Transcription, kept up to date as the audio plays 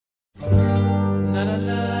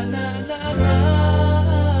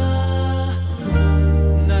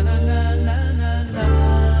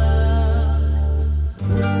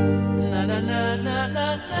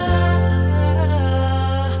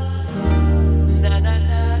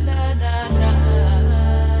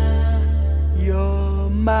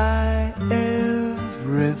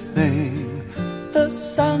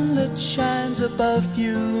of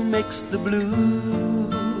you makes the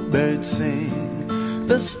bluebirds sing,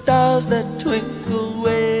 the stars that twinkle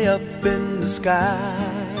way up in the sky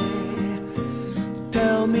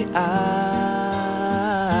tell me I'm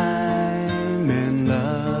in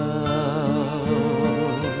love.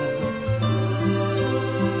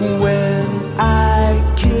 When I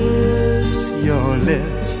kiss your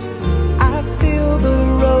lips, I feel the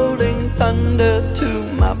rolling thunder to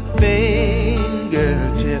my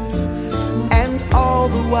fingertips, and all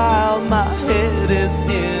the while my head is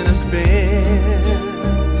in a spin.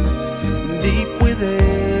 Deep within,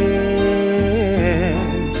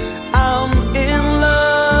 I'm in love.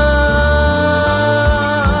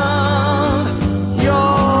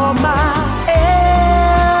 You're my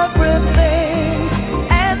everything,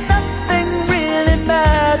 and nothing really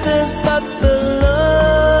matters but the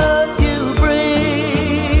love you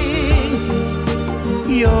bring.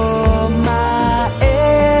 You're my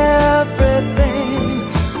everything.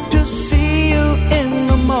 To see you in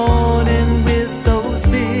the morning with those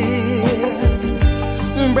big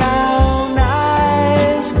brown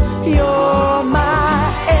eyes, you're my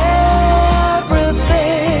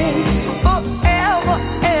everything. Forever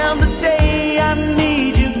and a day I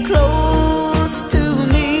need you close to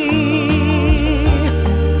me.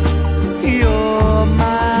 You're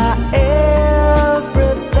my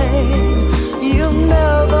everything. You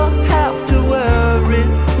never have to worry,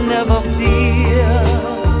 never fear,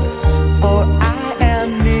 for I am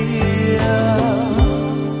near.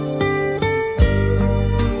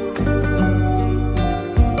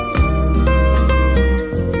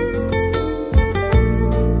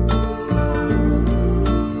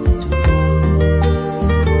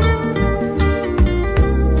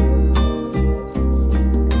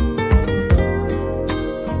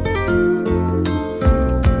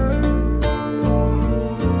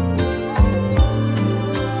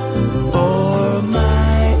 For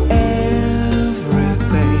my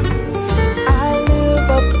everything, I live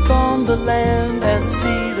up on the land and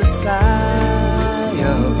see the sky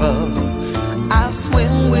above. I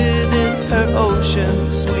swim within her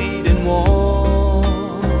ocean, sweet and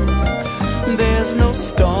warm. There's no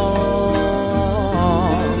storm,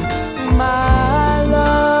 my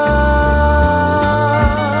love.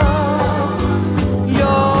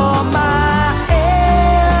 You're my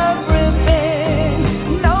everything.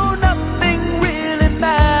 No, nothing really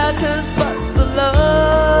matters but the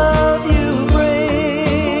love you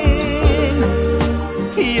bring.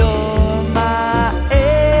 You're my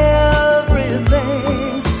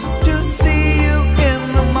everything. To see you in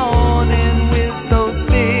the morning with those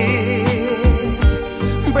big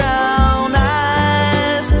brown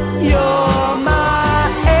eyes, you're my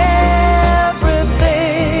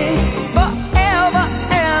everything. Forever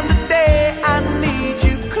and a day I need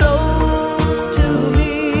you close to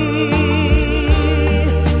me.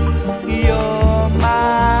 You're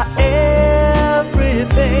my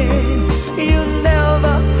everything. You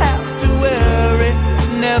never have to worry,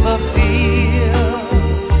 never fear,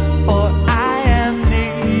 for I am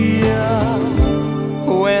near.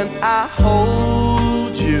 When I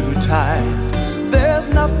hold you tight, there's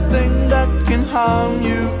nothing that can harm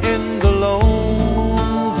you in the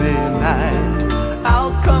lonely night.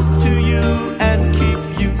 I'll come to you and keep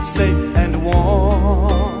you safe and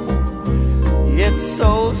warm. It's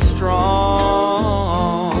so strong.